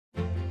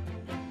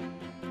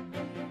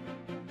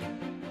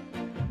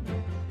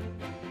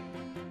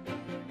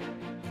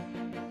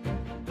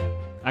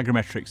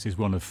Agrimetrics is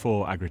one of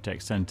 4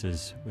 agri-tech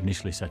centres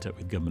initially set up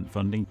with government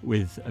funding,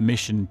 with a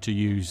mission to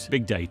use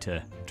big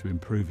data to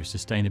improve the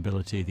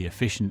sustainability, the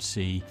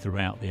efficiency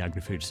throughout the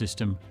agri-food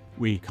system.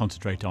 We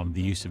concentrate on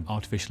the use of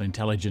artificial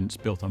intelligence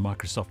built on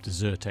Microsoft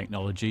Azure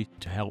technology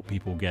to help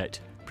people get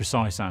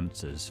precise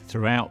answers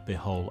throughout the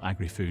whole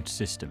agri-food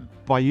system.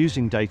 By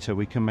using data,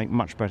 we can make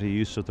much better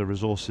use of the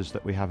resources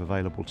that we have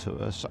available to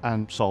us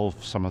and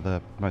solve some of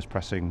the most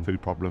pressing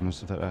food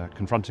problems that are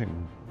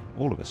confronting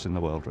all of us in the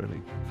world,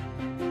 really.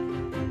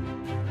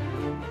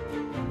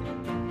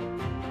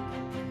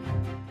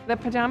 The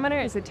pedometer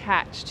is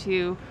attached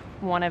to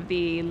one of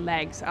the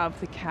legs of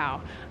the cow,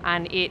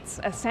 and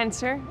it's a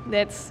sensor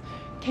that's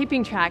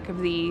keeping track of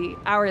the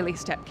hourly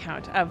step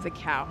count of the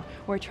cow.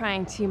 We're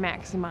trying to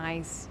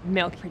maximize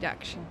milk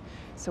production,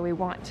 so we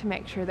want to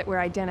make sure that we're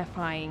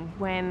identifying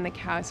when the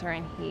cows are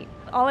in heat.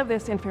 All of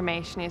this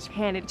information is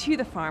handed to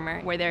the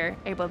farmer, where they're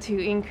able to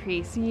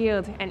increase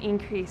yield and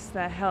increase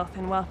the health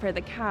and welfare of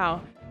the cow.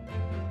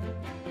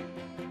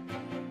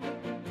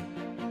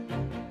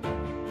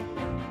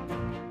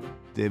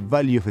 The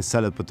value of a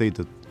salad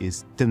potato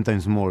is 10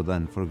 times more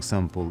than, for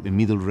example, a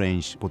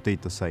middle-range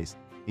potato size.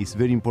 It's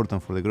very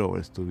important for the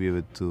growers to be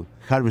able to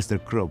harvest their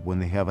crop when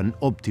they have an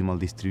optimal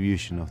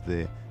distribution of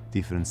the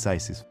different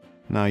sizes.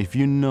 Now, if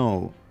you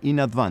know in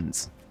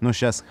advance, not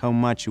just how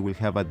much you will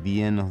have at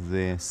the end of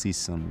the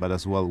season, but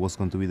as well what's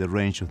going to be the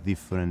range of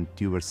different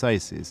tuber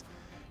sizes,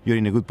 you're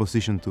in a good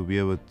position to be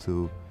able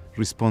to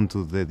respond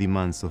to the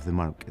demands of the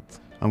market.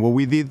 And what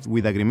we did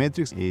with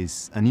Agrimetrics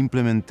is an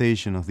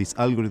implementation of this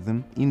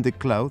algorithm in the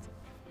cloud,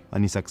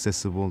 and it's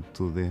accessible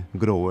to the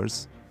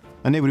growers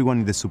and everyone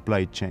in the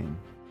supply chain.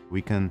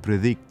 We can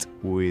predict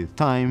with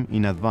time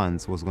in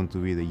advance what's going to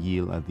be the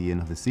yield at the end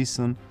of the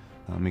season,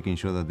 making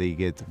sure that they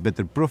get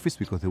better profits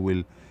because they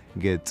will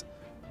get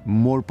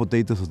more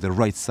potatoes of the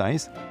right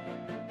size.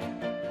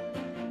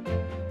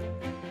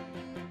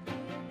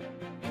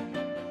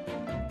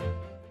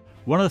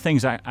 One of the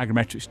things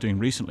Agrimetrics is doing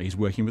recently is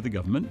working with the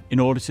government in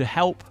order to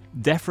help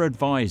DEFRA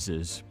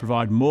advisors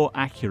provide more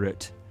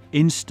accurate,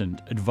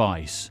 instant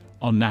advice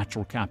on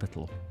natural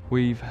capital.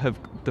 We have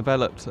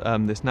developed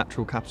this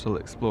Natural Capital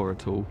Explorer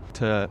tool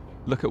to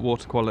look at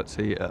water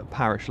quality at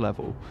parish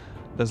level.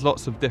 There's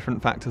lots of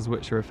different factors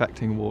which are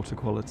affecting water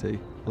quality: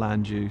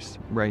 land use,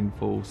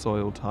 rainfall,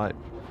 soil type,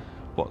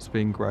 what's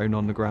being grown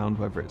on the ground,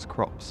 whether it's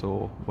crops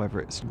or whether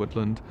it's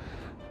woodland.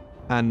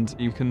 And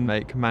you can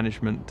make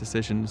management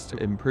decisions to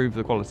improve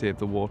the quality of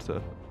the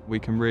water. We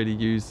can really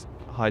use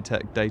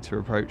high-tech data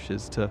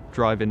approaches to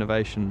drive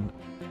innovation.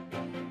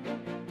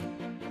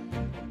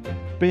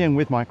 Being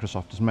with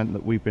Microsoft has meant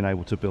that we've been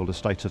able to build a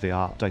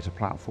state-of-the-art data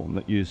platform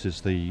that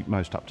uses the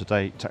most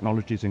up-to-date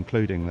technologies,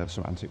 including the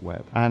semantic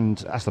web.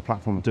 And as the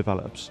platform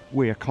develops,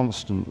 we are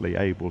constantly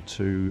able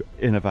to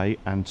innovate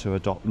and to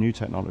adopt new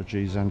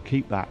technologies and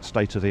keep that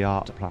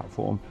state-of-the-art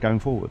platform going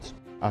forwards.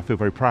 I feel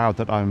very proud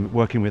that I'm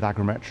working with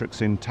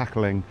Agrimetrics in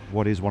tackling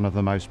what is one of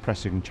the most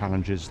pressing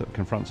challenges that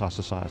confronts our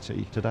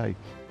society today.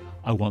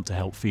 I want to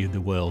help feed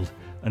the world,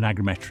 and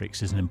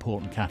Agrimetrics is an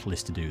important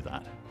catalyst to do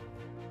that.